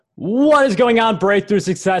What is going on, Breakthrough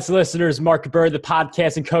Success listeners? Mark Bird, the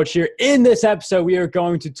podcasting coach here. In this episode, we are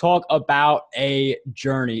going to talk about a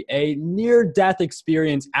journey, a near-death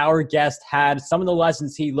experience our guest had, some of the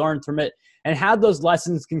lessons he learned from it, and how those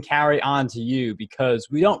lessons can carry on to you, because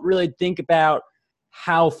we don't really think about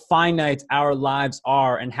how finite our lives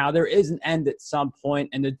are and how there is an end at some point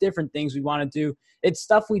and the different things we want to do. It's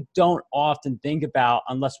stuff we don't often think about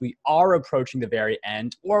unless we are approaching the very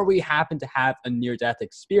end or we happen to have a near-death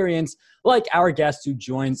experience like our guest who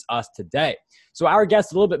joins us today. So our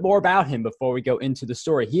guest, a little bit more about him before we go into the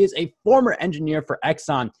story. He is a former engineer for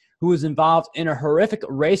Exxon who was involved in a horrific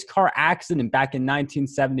race car accident back in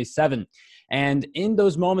 1977. And in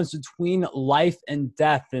those moments between life and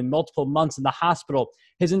death and multiple months in the hospital,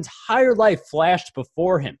 his entire life flashed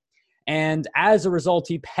before him. And as a result,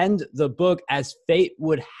 he penned the book As Fate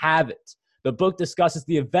Would Have It. The book discusses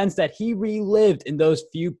the events that he relived in those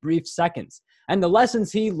few brief seconds and the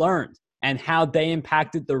lessons he learned and how they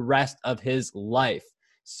impacted the rest of his life.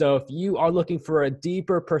 So if you are looking for a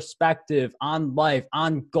deeper perspective on life,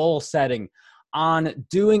 on goal setting, on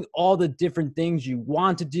doing all the different things you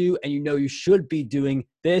want to do and you know you should be doing,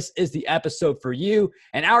 this is the episode for you.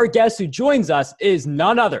 And our guest who joins us is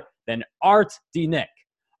none other than Art DeNick.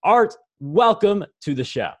 Art, welcome to the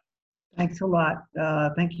show. Thanks a lot.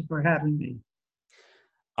 Thank you for having me.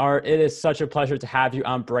 Art, it is such a pleasure to have you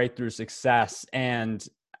on Breakthrough Success. And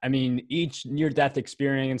I mean, each near-death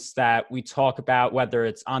experience that we talk about, whether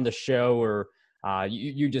it's on the show or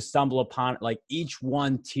you just stumble upon it, like each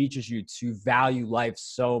one teaches you to value life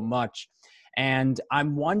so much. And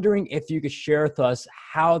I'm wondering if you could share with us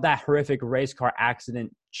how that horrific race car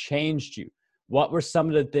accident changed you. What were some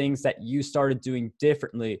of the things that you started doing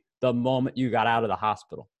differently the moment you got out of the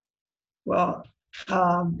hospital? Well,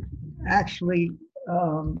 actually,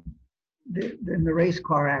 in the race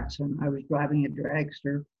car accident, I was driving a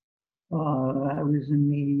dragster. I was in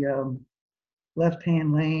the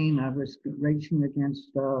left-hand lane. I was racing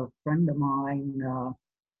against a friend of mine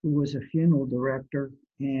who was a funeral director,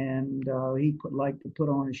 and he liked to put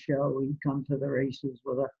on a show. He'd come to the races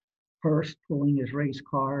with a hearse pulling his race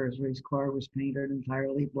car. His race car was painted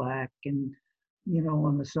entirely black, and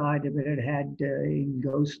on the side of it, it had in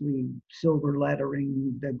ghostly silver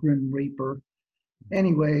lettering, the Grim Reaper.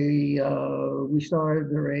 Anyway, we started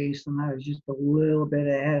the race, and I was just a little bit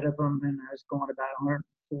ahead of him, and I was going about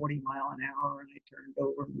 140 miles an hour, and I turned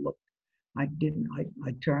over and looked. I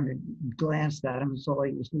turned and glanced at him and saw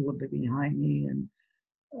he was a little bit behind me, and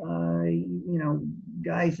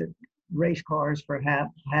guys that race cars for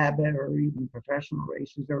habit or even professional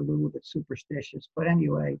races are a little bit superstitious. But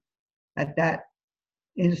anyway, at that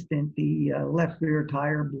instant, the left rear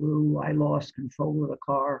tire blew. I lost control of the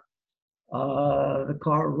car. The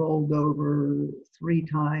car rolled over 3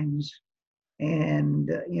 times. And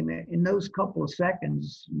in those couple of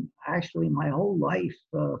seconds, actually, my whole life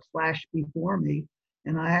flashed before me,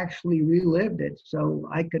 and I actually relived it. So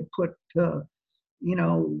I could put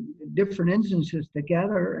different instances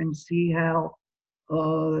together and see how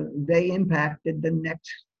they impacted the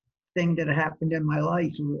next thing that happened in my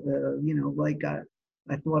life.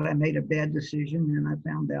 I thought I made a bad decision, and I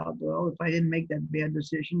found out, well, if I didn't make that bad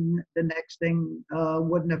decision, the next thing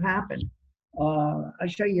wouldn't have happened. I'll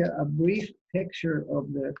show you a brief picture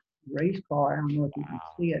of the race car. I don't know if you can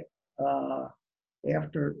see it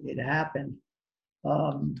after it happened.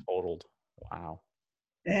 Totaled. Wow.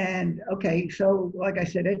 And okay, so like I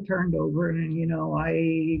said, it turned over, and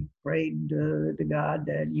I prayed to God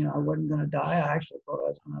that I wasn't going to die. I actually thought I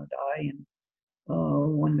was going to die, and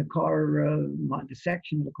when the car, the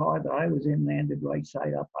section of the car that I was in landed right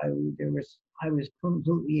side up, I was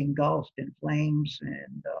completely engulfed in flames,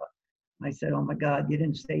 and I said, "Oh my God, you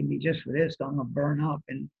didn't save me just for this. I'm gonna burn up."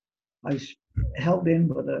 And I was held in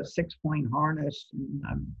with a 6-point harness, and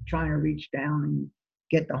I'm trying to reach down and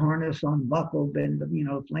get the harness unbuckled, and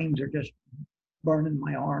flames are just burning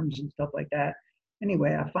my arms and stuff like that.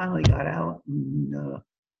 Anyway, I finally got out and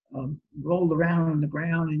rolled around on the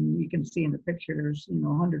ground, and you can see in the picture there's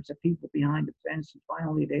hundreds of people behind the fence, and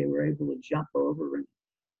finally they were able to jump over, and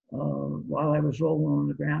while I was rolling on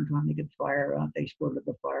the ground trying to get the fire out, they squirted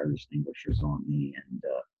the fire extinguishers on me, and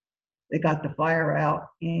they got the fire out.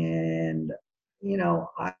 And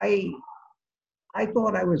I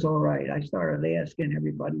thought I was all right. I started asking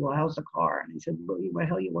everybody, "Well, how's the car?" And they said, "What the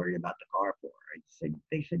hell are you worried about the car for?"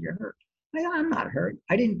 They said, "You're hurt." I'm not hurt.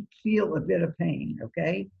 I didn't feel a bit of pain,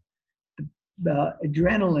 okay? The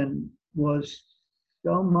adrenaline was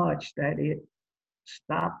so much that it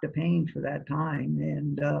stopped the pain for that time.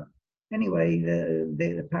 And anyway,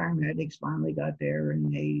 the paramedics finally got there,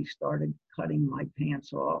 and they started cutting my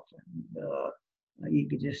pants off. And You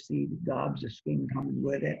could just see the gobs of skin coming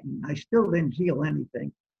with it, and I still didn't feel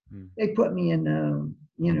anything. They put me in,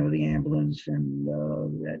 the ambulance, and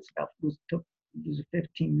it was a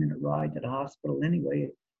 15-minute ride to the hospital. Anyway,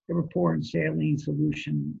 they were pouring saline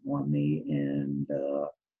solution on me, and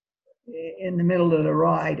in the middle of the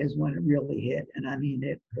ride is when it really hit, and I mean,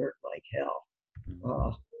 it hurt like hell.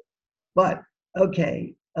 But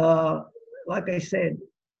okay, like I said,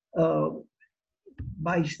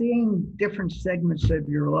 by seeing different segments of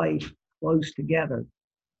your life close together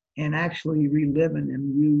and actually reliving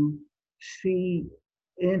them, you see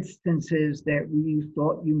instances that you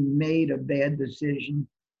thought you made a bad decision,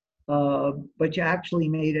 but you actually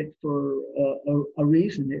made it for a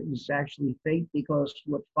reason. It was actually fate, because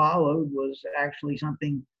what followed was actually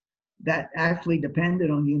something that actually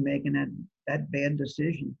depended on you making that bad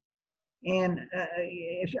decision. And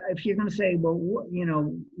if you're going to say, well,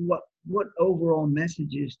 what overall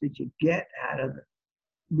messages did you get out of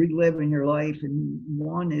reliving your life? And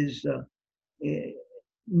one is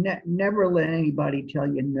never let anybody tell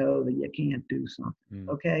you no, that you can't do something.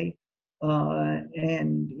 Okay.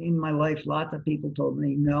 And in my life, lots of people told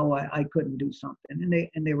me no, I couldn't do something,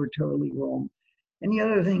 and they were totally wrong. And the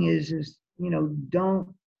other thing is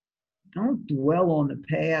don't dwell on the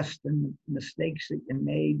past and the mistakes that you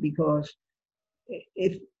made, because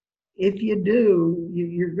if you do,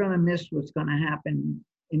 you're going to miss what's going to happen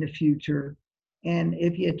in the future. And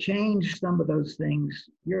if you change some of those things,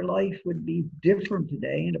 your life would be different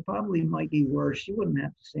today, and it probably might be worse. You wouldn't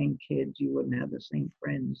have the same kids, you wouldn't have the same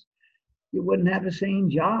friends, you wouldn't have the same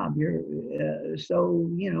job. So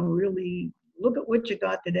really look at what you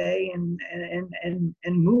got today and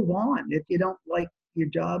move on. If you don't like your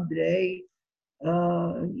job today,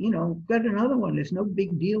 get another one. There's no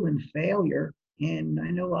big deal in failure. And I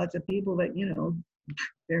know lots of people that,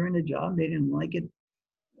 they're in a job, they didn't like it.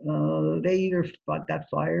 They either got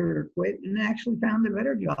fired or quit and actually found a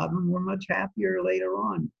better job and were much happier later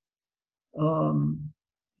on.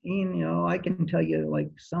 I can tell you like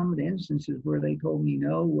some of the instances where they told me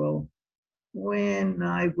no. Well, when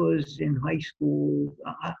I was in high school,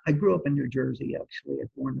 I grew up in New Jersey, actually. I was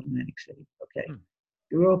born in Atlantic City. Okay.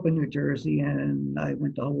 Grew up in New Jersey, and I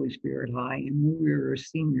went to Holy Spirit High. And when we were a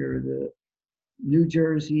senior, the New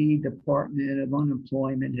Jersey Department of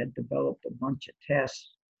Unemployment had developed a bunch of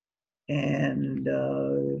tests, and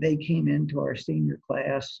they came into our senior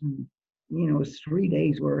class, and it was 3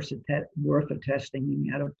 days worth of testing.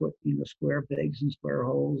 You had to put square pegs and square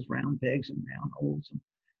holes, round pegs and round holes. And,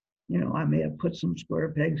 I may have put some square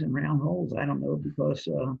pegs and round holes. I don't know, because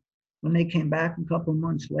when they came back a couple of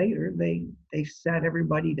months later, they sat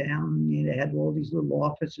everybody down. They had all these little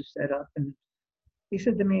offices set up, and he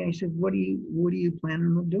said to me, what are you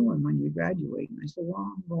planning on doing when you graduate? And I said,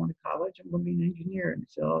 well, I'm going to college. I'm going to be an engineer. And he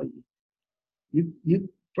said, oh, you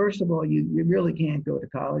first of all, you really can't go to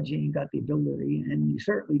college. You ain't got the ability, and you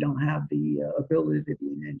certainly don't have the ability to be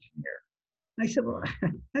an engineer. And I said, well,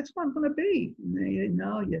 that's what I'm going to be. And they said,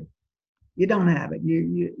 no, you don't have it.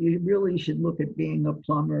 You really should look at being a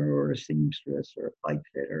plumber or a seamstress or a pipe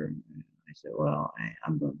fitter. And I said, well,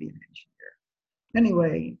 I'm going to be an engineer.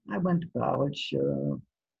 Anyway, I went to college,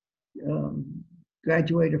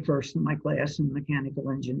 graduated first in my class in mechanical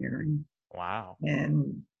engineering. Wow.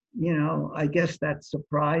 And, I guess that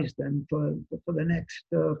surprised them. For the next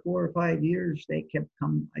 4 or 5 years, they kept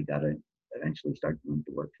coming. I got to eventually start going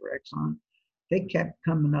to work for Exxon. They kept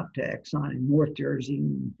coming up to Exxon in North Jersey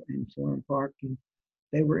and Florham Park, and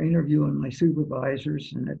they were interviewing my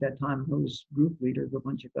supervisors. And at that time, I was group leader of a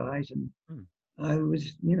bunch of guys, and I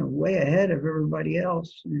was, way ahead of everybody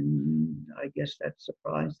else. And I guess that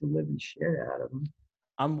surprised the living shit out of them.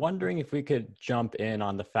 I'm wondering if we could jump in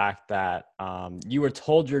on the fact that you were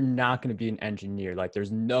told you're not going to be an engineer. Like,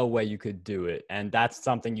 there's no way you could do it. And that's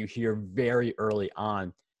something you hear very early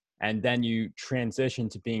on. And then you transition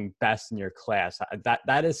to being best in your class.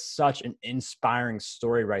 That is such an inspiring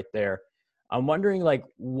story right there. I'm wondering, like,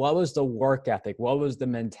 what was the work ethic? What was the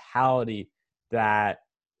mentality that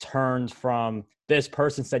turned from this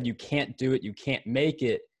person said you can't do it, you can't make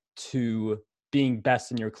it, to being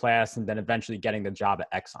best in your class and then eventually getting the job at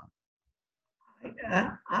Exxon?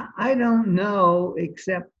 I don't know,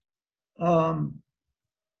 except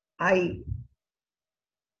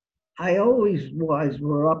I always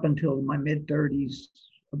were up until my mid-30s,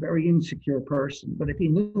 a very insecure person. But if you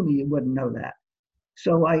knew me, you wouldn't know that.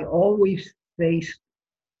 So I always faced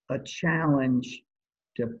a challenge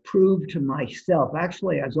to prove to myself.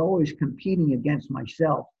 Actually, I was always competing against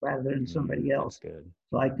myself rather than somebody else. Good.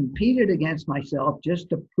 So I competed against myself just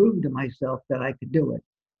to prove to myself that I could do it.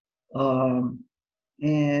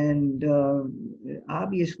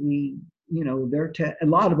 Obviously, a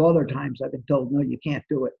lot of other times I've been told, no, you can't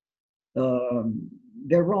do it. Um,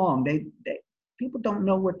 they're wrong. They people don't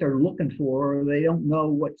know what they're looking for, or they don't know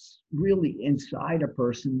what's really inside a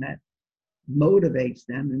person that motivates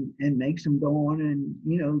them and makes them go on and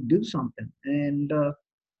do something. And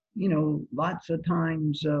lots of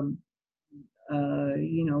times, in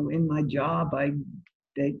my job,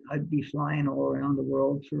 I'd be flying all around the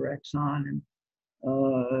world for Exxon, and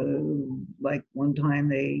like one time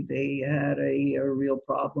they had a real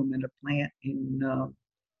problem in a plant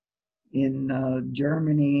in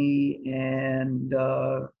Germany, and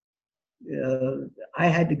I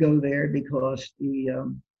had to go there because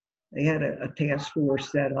they had a task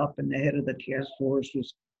force set up, and the head of the task force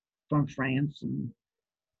was from France, and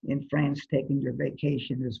in France, taking your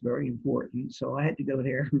vacation is very important. So I had to go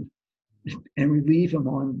there and relieve him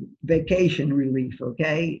on vacation relief,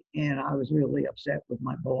 okay? And I was really upset with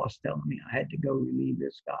my boss telling me I had to go relieve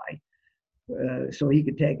this guy so he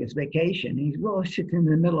could take his vacation. He's, well, it's in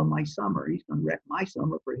the middle of my summer. He's going to wreck my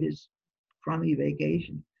summer for his crummy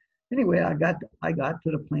vacation. Anyway, I got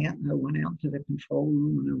to the plant, and I went out to the control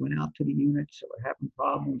room, and I went out to the units that were having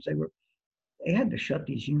problems. They had to shut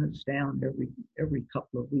these units down every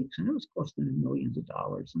couple of weeks, and it was costing them millions of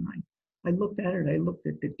dollars. And I looked at it, I looked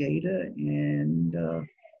at the data, and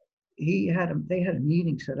they had a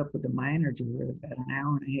meeting set up with the manager about an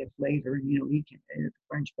hour and a half later. And the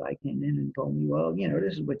French guy came in and told me, well,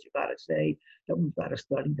 this is what you got to say, that we've got to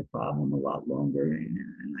study the problem a lot longer.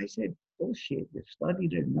 And I said, bullshit, you've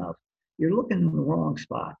studied it enough. You're looking in the wrong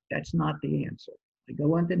spot. That's not the answer. I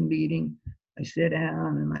go into the meeting, I sit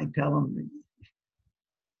down, and I tell them,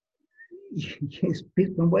 you've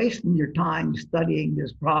been wasting your time studying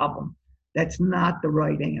this problem. That's not the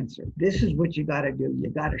right answer. This is what you got to do. You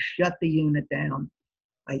got to shut the unit down.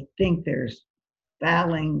 I think there's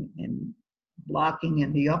fouling and blocking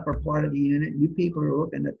in the upper part of the unit. You people are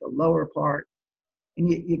looking at the lower part, and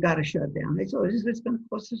you got to shut down. They said, oh, it's going to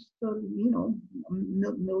cost us, $1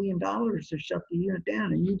 million to shut the unit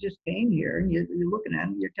down. And you just came here, and you're looking at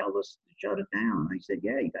it, and you tell us to shut it down. I said,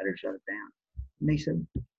 yeah, you got to shut it down. And they said,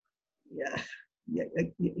 yeah,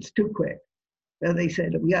 it's too quick. So they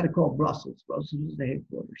said, we got to call Brussels. Brussels is the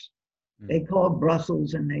headquarters. Mm-hmm. They called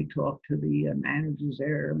Brussels, and they talked to the managers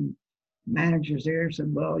there. And managers there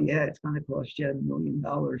said, well, yeah, it's going to cost you $1 million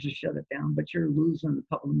to shut it down, but you're losing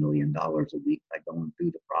a couple of $1 million a week by going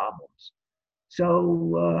through the problems. So,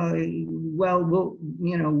 well,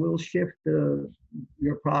 we'll shift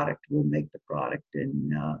your product. We'll make the product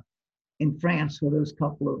in France for those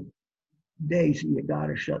couple of days you got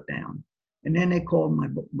to shut down. And then they called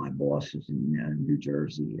my bosses in New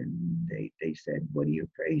Jersey, and they said, what are you,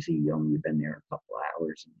 crazy? You only been there a couple of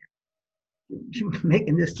hours, and you're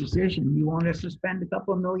making this decision. You want us to spend a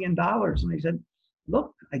couple of $1 million? And they said,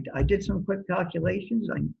 look, I did some quick calculations.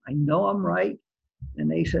 I know I'm right. And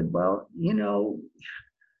they said, well,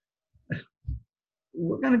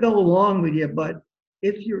 we're going to go along with you, but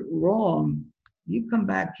if you're wrong, you come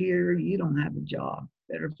back here, you don't have a job.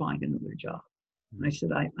 Better find another job. And I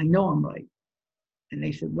said, I know I'm right. And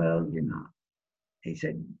they said, well, you're not. They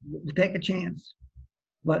said, we'll take a chance,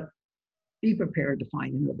 but be prepared to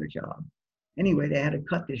find another job. Anyway, they had to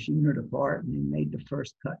cut this unit apart, and they made the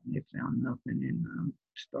first cut, and they found nothing. And I'm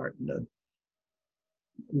starting to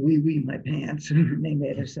wee my pants. And they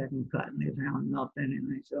made a second cut, and they found nothing.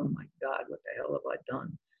 And I said, oh my God, what the hell have I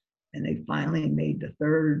done? And they finally made the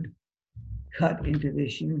third cut into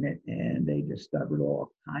this unit, and they discovered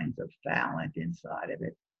all kinds of foulant inside of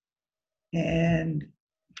it. And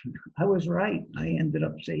I was right. I ended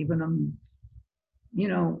up saving them,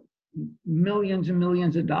 millions and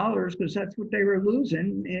millions of dollars, because that's what they were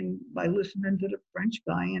losing. And by listening to the French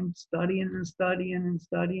guy and studying and studying and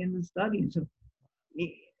studying and studying. So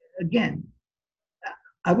again,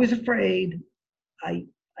 I was afraid. I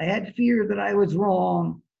had fear that I was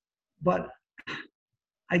wrong, but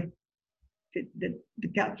the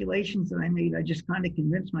calculations that I made, I just kind of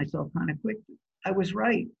convinced myself kind of quick I was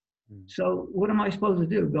right. So what am I supposed to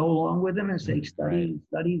do? Go along with them and say, study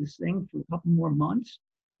this thing for a couple more months?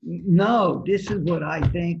 No, this is what I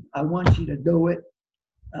think. I want you to do it.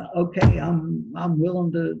 Okay, I'm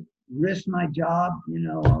willing to risk my job.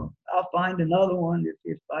 I'll find another one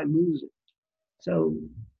if I lose it. So,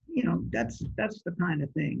 that's the kind of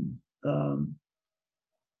thing.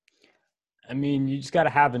 I mean, you just got to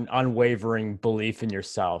have an unwavering belief in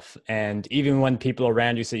yourself. And even when people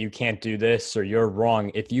around you say you can't do this or you're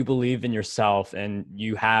wrong, if you believe in yourself and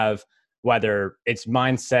you have, whether it's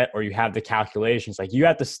mindset or you have the calculations, like you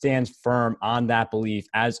have to stand firm on that belief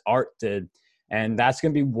as Art did. And that's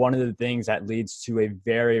going to be one of the things that leads to a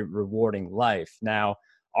very rewarding life. Now,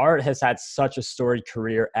 Art has had such a storied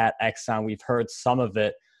career at Exxon. We've heard some of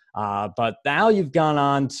it, but now you've gone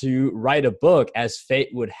on to write a book, As Fate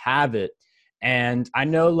Would Have It. And I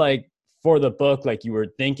know, like, for the book, like, you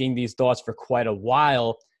were thinking these thoughts for quite a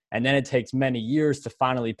while, and then it takes many years to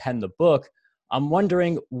finally pen the book. I'm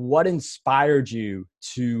wondering what inspired you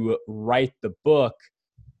to write the book,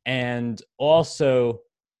 and also,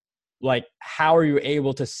 like, how are you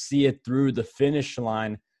able to see it through the finish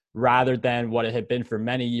line rather than what it had been for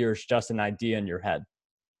many years, just an idea in your head?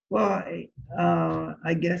 Well,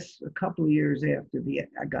 I guess a couple of years after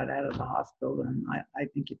I got out of the hospital, and I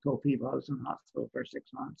think you told people I was in the hospital for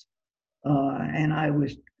 6 months, and I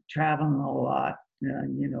was traveling a lot,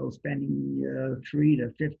 spending 3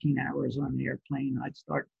 to 15 hours on the airplane. I'd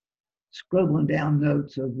start scribbling down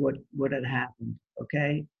notes of what had happened.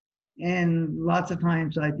 Okay, and lots of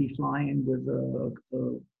times I'd be flying with a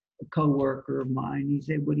coworker of mine. He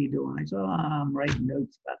said, "What are you doing?" I said, "Oh, I'm writing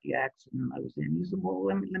notes about the accident I was in." He said, "Well,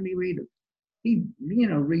 let me read it." He,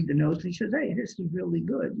 read the notes. He says, "Hey, this is really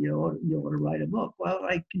good. You ought to write a book." Well,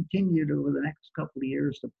 I continued over the next couple of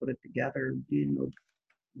years to put it together,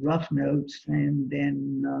 rough notes, and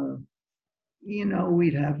then,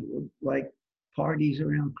 we'd have like parties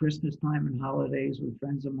around Christmas time and holidays with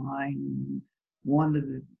friends of mine. And one of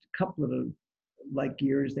the couple of the like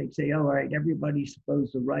years, they'd say, "All right, everybody's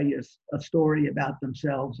supposed to write a story about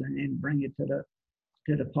themselves and then bring it to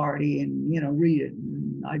the party and read it."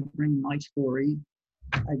 And I'd bring my story,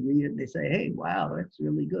 I'd read it, and they say, "Hey, wow, that's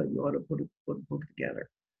really good. You ought to put a book together."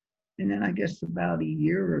 And then I guess about a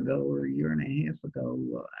year ago or a year and a half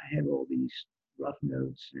ago, I had all these rough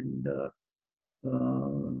notes, and a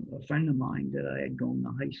friend of mine that I had gone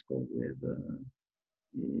to high school with,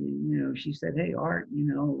 she said, "Hey, Art,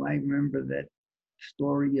 I remember that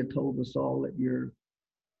story you told us all at your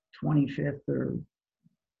 25th or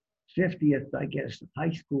 50th, I guess,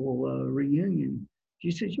 high school reunion."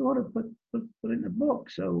 She says, "You ought to put it in a book."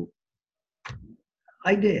 So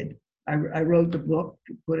I did. I wrote the book,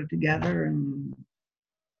 put it together, and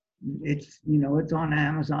it's on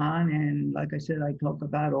Amazon. And like I said, I talk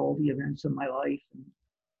about all the events of my life and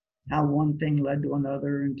how one thing led to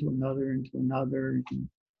another, into another, into another. And,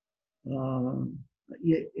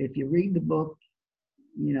 if you read the book,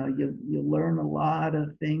 you learn a lot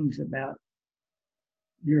of things about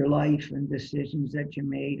your life and decisions that you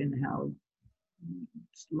made, and how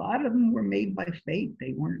a lot of them were made by fate.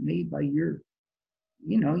 They weren't made by you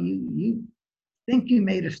think you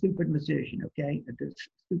made a stupid decision, okay? A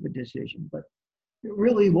stupid decision, but it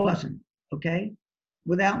really wasn't, okay?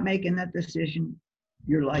 Without making that decision,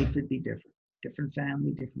 your life would be different. Different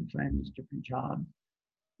family, different friends, different job.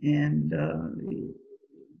 And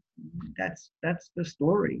that's the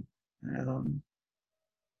story.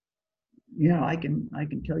 I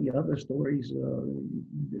can tell you other stories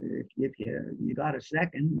if you got a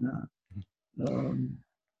second.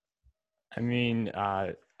 I mean,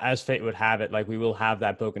 as fate would have it, like, we will have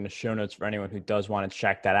that book in the show notes for anyone who does want to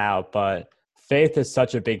check that out. But faith is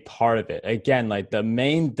such a big part of it. Again, like, the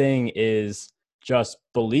main thing is just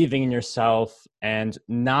believing in yourself and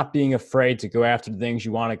not being afraid to go after the things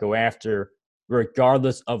you want to go after,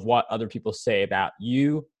 regardless of what other people say about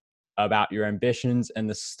you, about your ambitions, and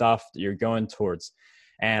the stuff that you're going towards.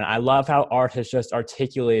 And I love how Art has just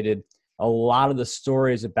articulated a lot of the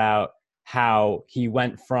stories about how he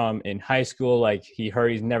went from, in high school, like, he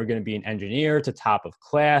heard he's never going to be an engineer, to top of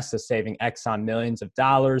class, to saving Exxon millions of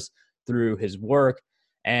dollars through his work.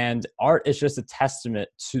 And Art is just a testament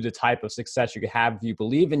to the type of success you could have if you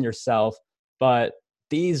believe in yourself. But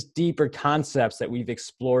these deeper concepts that we've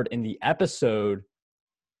explored in the episode,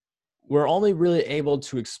 we're only really able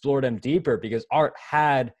to explore them deeper because Art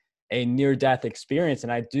had a near-death experience.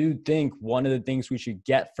 And I do think one of the things we should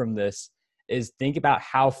get from this is think about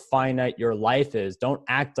how finite your life is. Don't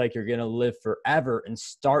act like you're going to live forever, and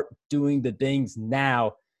start doing the things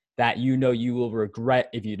now that you will regret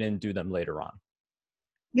if you didn't do them later on.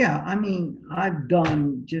 Yeah, I mean, I've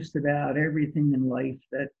done just about everything in life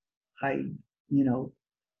that I,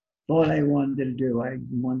 thought I wanted to do. I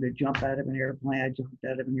wanted to jump out of an airplane. I jumped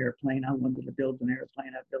out of an airplane. I wanted to build an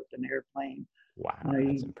airplane. I built an airplane. Wow, I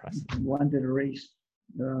that's impressive. wanted to race.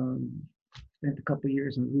 Spent a couple of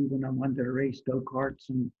years in Reuben. I wanted to race go-karts,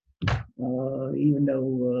 and even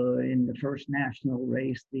though in the first national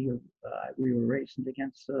race, we were racing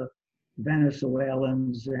against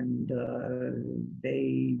Venezuelans, and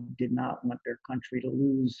they did not want their country to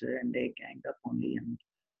lose, and they ganged up on me and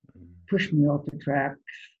pushed me off the track.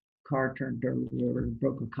 Car turned over,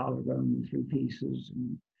 broke a collarbone in 3 pieces.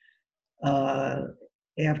 And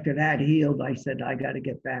after that healed, I said, I got to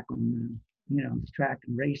get back on track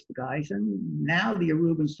and race the guys. And now the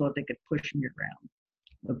Arubans thought they could push me around.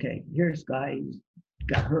 Okay, here's guys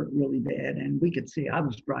got hurt really bad, and we could see I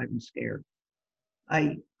was driving scared.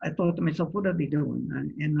 I thought to myself, what are they doing?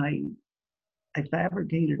 And I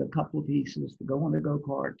fabricated a couple of pieces to go on the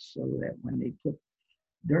go-karts so that when they put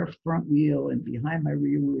their front wheel and behind my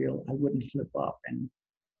rear wheel, I wouldn't flip up. And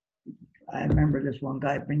I remember this one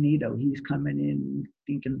guy, Benito, he's coming in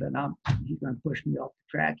thinking that he's going to push me off the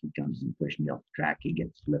track. He comes and pushes me off the track. He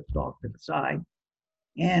gets flipped off to the side.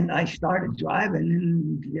 And I started driving,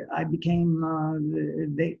 and I became,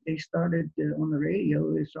 they started on the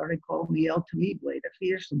radio, they started calling me El Terrible, the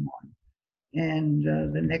fearsome one. And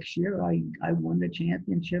the next year, I won the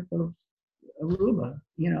championship of Aruba.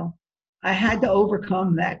 I had to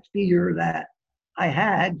overcome that fear that I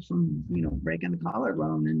had from, breaking the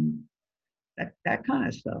collarbone and that kind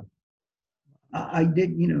of stuff. I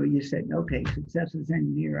did, you said, okay, success as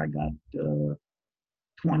engineer. I got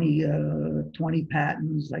 20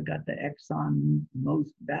 patents. I got the Exxon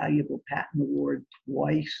Most Valuable Patent Award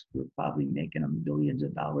twice. We're probably making them billions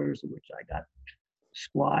of dollars, of which I got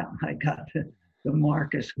squat. I got the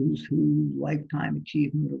Marcus Who's Who Lifetime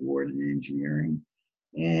Achievement Award in Engineering.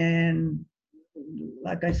 And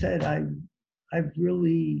like I said, I've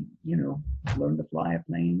really, learned to fly a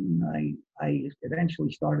plane. I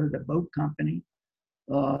eventually started a boat company.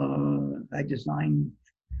 I designed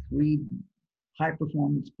 3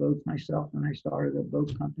 high-performance boats myself, and I started a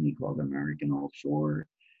boat company called American Offshore.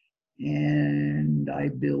 And I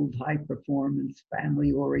build high-performance,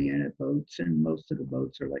 family-oriented boats, and most of the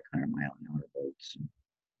boats are like 100-mile-an-hour boats.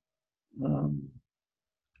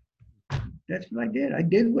 That's what I did. I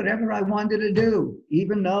did whatever I wanted to do,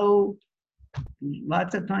 even though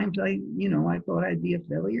lots of times I thought I'd be a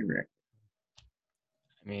failure.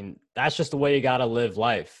 I mean, that's just the way you got to live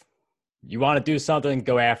life. You want to do something,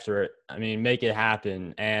 go after it. I mean, make it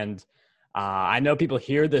happen. And I know people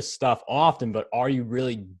hear this stuff often, but are you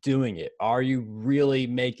really doing it? Are you really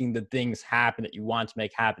making the things happen that you want to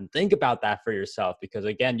make happen? Think about that for yourself, because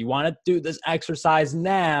again, you want to do this exercise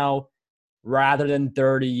now rather than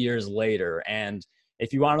 30 years later. And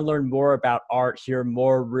if you want to learn more about Art, hear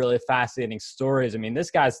more really fascinating stories. I mean, this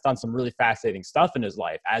guy's done some really fascinating stuff in his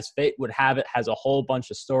life. As fate would have it, has a whole bunch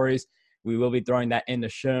of stories. We will be throwing that in the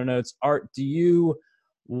show notes. Art, do you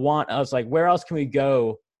want us, where else can we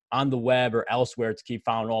go on the web or elsewhere to keep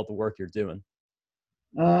following all the work you're doing?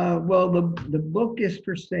 Well, the book is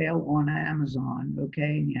for sale on Amazon,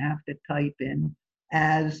 okay? And you have to type in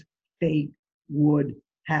As Fate Would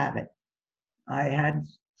Have It. I had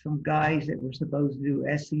some guys that were supposed to do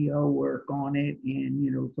SEO work on it and,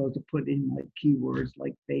 supposed to put in keywords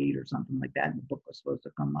like fate or something like that. And the book was supposed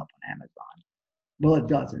to come up on Amazon. Well, it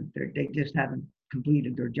doesn't. They just haven't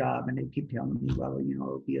completed their job, and they keep telling me, well,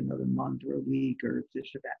 it'll be another month or a week or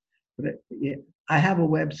this or that. But I have a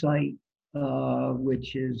website,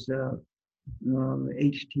 which is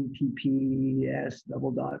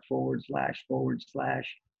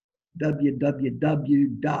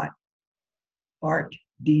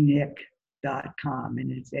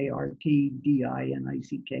and it's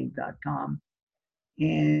ARTDINICK.com.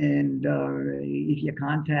 And if you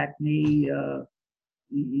contact me,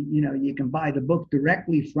 you can buy the book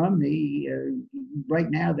directly from me. Right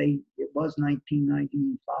now, it was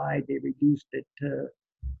 $19.95. They reduced it to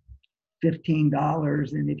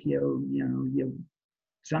 $15. And if you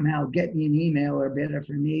somehow get me an email or better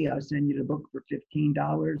for me, I'll send you the book for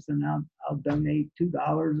 $15, and I'll donate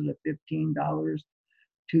 $2 of the $15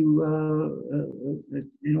 to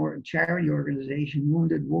a charity organization,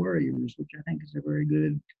 Wounded Warriors, which I think is a very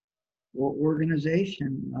good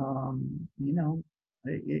organization.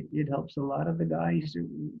 It helps a lot of the guys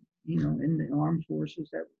who, in the armed forces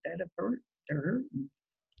that have hurt. They're hurt.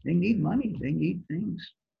 They need money. They need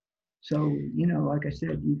things. So, like I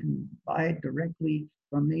said, you can buy it directly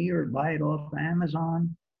from me or buy it off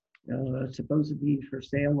Amazon. It's supposed to be for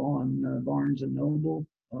sale on Barnes and Noble.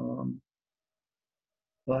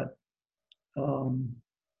 But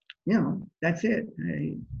that's it.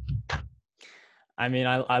 I mean,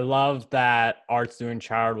 I love that Art's doing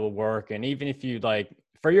charitable work. And even if you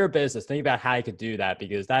for your business, think about how you could do that,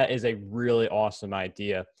 because that is a really awesome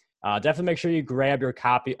idea. Definitely make sure you grab your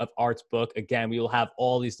copy of Art's book. Again, we will have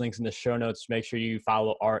all these links in the show notes. Make sure you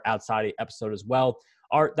follow Art outside the episode as well.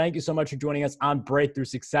 Art, thank you so much for joining us on Breakthrough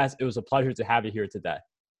Success. It was a pleasure to have you here today.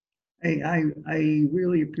 Hey, I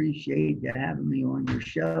really appreciate you having me on your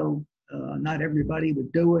show. Not everybody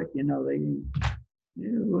would do it.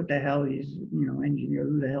 What the hell is, engineer,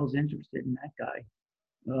 who the hell's interested in that guy?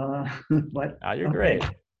 But you're great.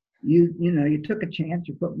 You took a chance,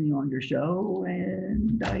 you put me on your show,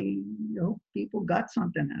 and I hope people got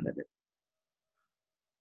something out of it.